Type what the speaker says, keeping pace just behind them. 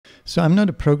So I'm not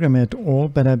a programmer at all,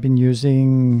 but I've been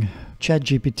using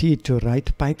ChatGPT to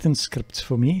write Python scripts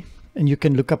for me. And you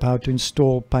can look up how to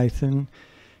install Python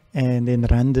and then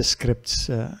run the scripts.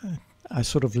 I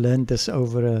sort of learned this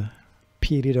over a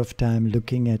period of time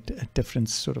looking at different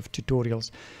sort of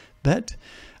tutorials. But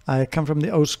I come from the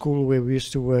old school where we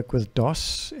used to work with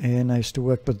DOS, and I used to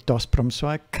work with DOS prompts. So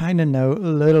I kind of know a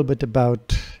little bit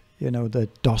about, the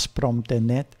DOS prompt and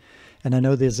that. And I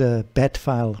know there's a bat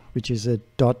file, which is a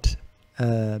 .bat,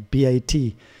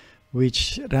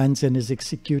 which runs and is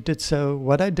executed. So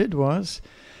what I did was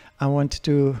I wanted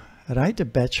to write a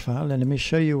batch file, and let me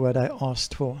show you what I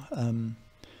asked for.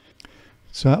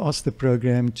 So I asked the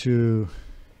program to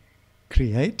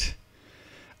create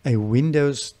a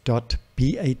windows.bat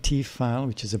file,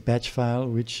 which is a batch file,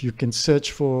 which you can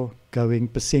search for going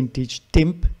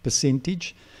 %temp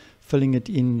 %, filling it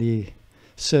in the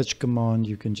search command.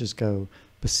 You can just go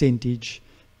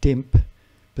 %temp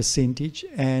 %,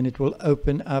 and it will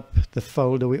open up the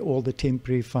folder where all the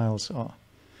temporary files are.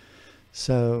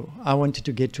 So I wanted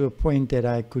to get to a point that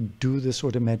I could do this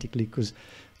automatically, because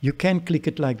you can click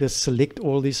it like this, select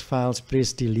all these files,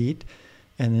 press delete,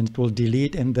 and then it will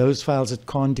delete. And those files it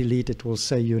can't delete, it will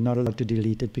say you're not allowed to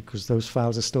delete it because those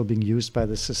files are still being used by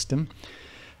the system.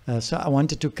 So I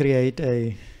wanted to create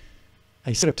a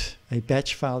script, a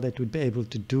batch file that would be able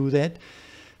to do that,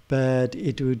 but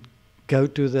it would go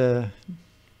to the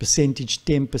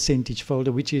 %temp %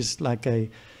 folder, which is like a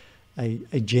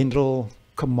general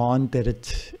command that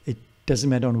it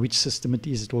doesn't matter on which system it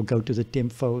is, it will go to the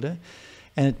temp folder,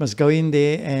 and it must go in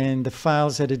there, and the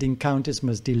files that it encounters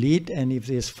must delete. And if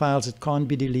there's files that can't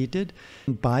be deleted,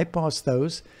 bypass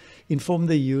those, inform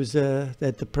the user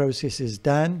that the process is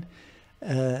done,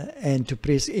 and to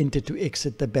press enter to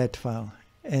exit the bat file.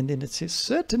 And then it says,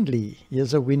 certainly,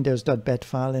 here's a windows.bat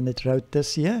file, and it wrote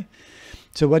this here.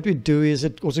 So what we do is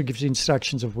it also gives you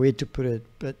instructions of where to put it,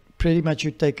 but pretty much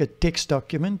you take a text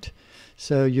document.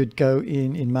 So you'd go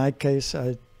in my case,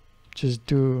 I just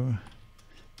do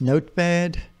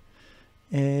Notepad,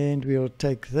 and we'll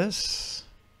take this,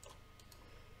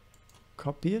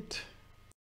 copy it,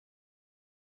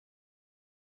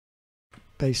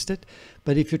 paste it.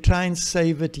 But if you try and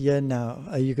save it here now,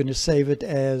 are you going to save it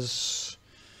as,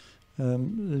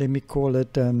 let me call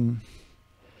it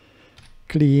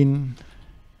clean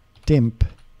temp.bat.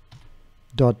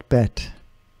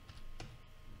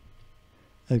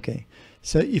 Okay,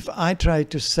 so if I try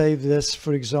to save this,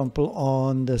 for example,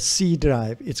 on the C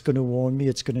drive, it's going to warn me,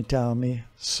 it's going to tell me,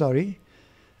 sorry,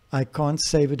 I can't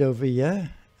save it over here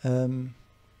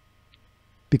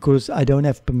because I don't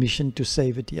have permission to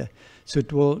save it here. So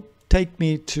it will take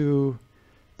me to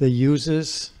the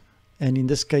users, and in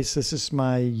this case, this is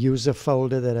my user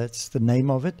folder, that's the name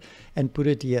of it, and put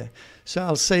it here. So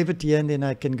I'll save it here, and then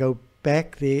I can go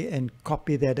back there and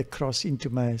copy that across into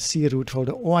my C root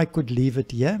folder, or I could leave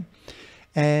it here,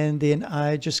 and then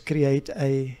I just create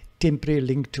a temporary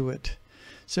link to it.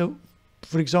 So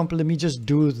for example, let me just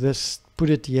do this, put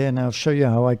it here, and I'll show you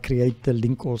how I create the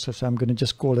link also. So I'm going to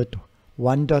just call it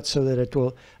one dot so that it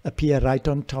will appear right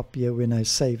on top here when I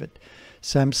save it.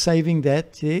 So I'm saving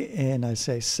that there, and I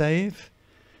say save.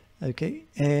 Okay,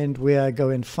 and where I go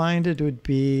and find it would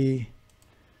be,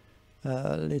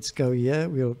 let's go here,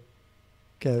 we'll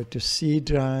go to C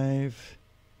drive,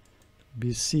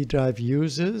 be C drive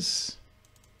users,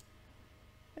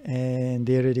 and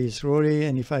there it is, Rory.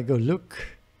 And if I go look,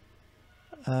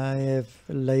 I have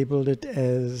labeled it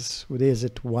as, well, there's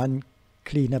it, one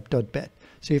cleanup.bat.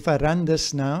 So if I run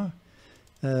this now,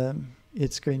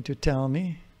 it's going to tell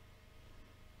me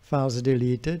files are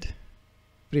deleted,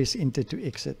 press enter to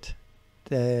exit.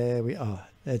 There we are,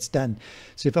 that's done.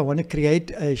 So if I want to create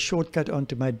a shortcut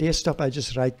onto my desktop, I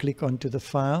just right click onto the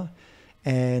file,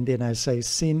 and then I say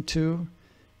send to,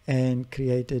 and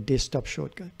create a desktop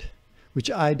shortcut,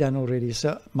 which I done already.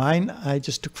 So mine, I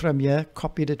just took from here,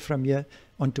 copied it from here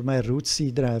onto my root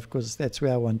C drive, because that's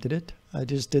where I wanted it. I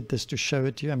just did this to show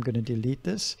it to you. I'm going to delete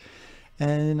this,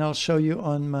 and I'll show you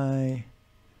on my,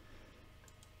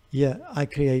 yeah, I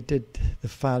created the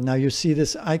file. Now you see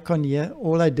this icon here.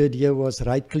 All I did here was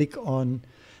right click on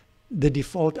the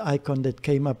default icon that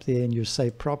came up there, and you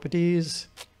say properties,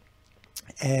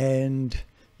 and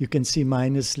you can see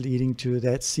mine is leading to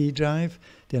that C drive.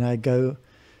 Then I go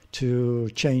to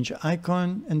change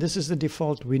icon, and this is the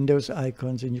default Windows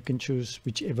icons, and you can choose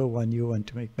whichever one you want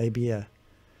to make, maybe a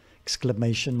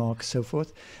exclamation mark, so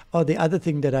forth. Oh, the other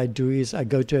thing that I do is I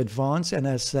go to advanced, and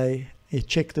I say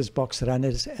check this box, run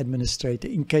as administrator,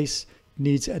 in case it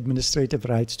needs administrative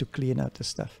rights to clean out the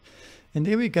stuff. And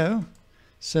there we go.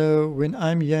 So when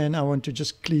I'm here and I want to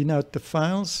just clean out the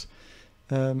files,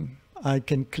 I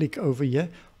can click over here,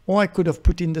 or I could have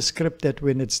put in the script that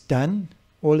when it's done,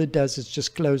 all it does is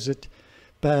just close it.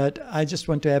 But I just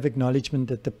want to have acknowledgement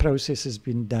that the process has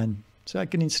been done. So I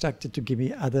can instruct it to give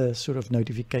me other sort of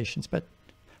notifications. But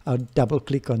I'll double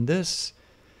click on this,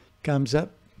 comes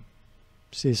up,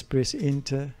 says press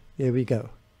enter. There we go,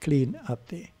 clean up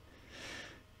there.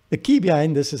 The key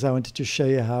behind this is I wanted to show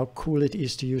you how cool it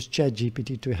is to use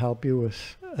ChatGPT to help you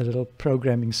with a little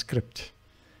programming script.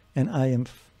 And I am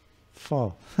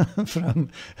far from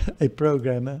a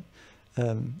programmer.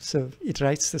 So it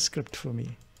writes the script for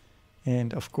me.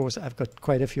 And of course, I've got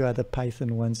quite a few other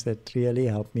Python ones that really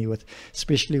help me with,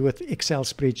 especially with Excel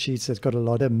spreadsheets that's got a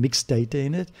lot of mixed data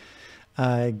in it.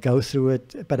 I go through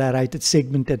it, but I write it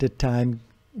segment at a time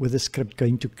with a script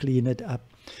going to clean it up.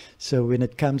 So when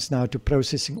it comes now to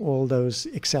processing all those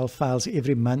Excel files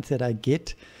every month that I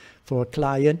get for a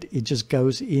client, it just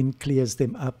goes in, clears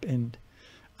them up, and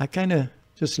I kind of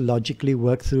just logically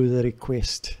work through the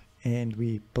request and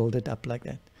we build it up like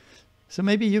that. So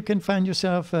maybe you can find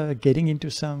yourself getting into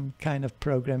some kind of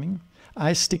programming.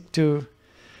 I stick to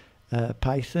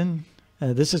Python.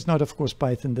 This is not, of course,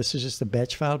 Python. This is just a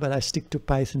batch file, but I stick to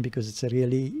Python because it's a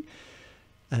really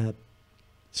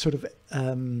sort of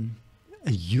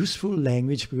a useful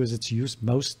language, because it's used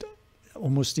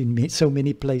almost in so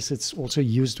many places. It's also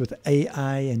used with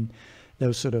AI and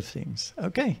those sort of things.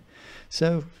 Okay,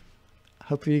 so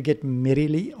hopefully you get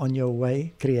merrily on your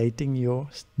way creating your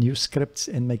new scripts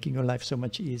and making your life so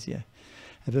much easier.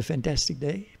 Have a fantastic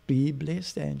day. Be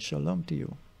blessed, and shalom to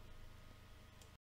you.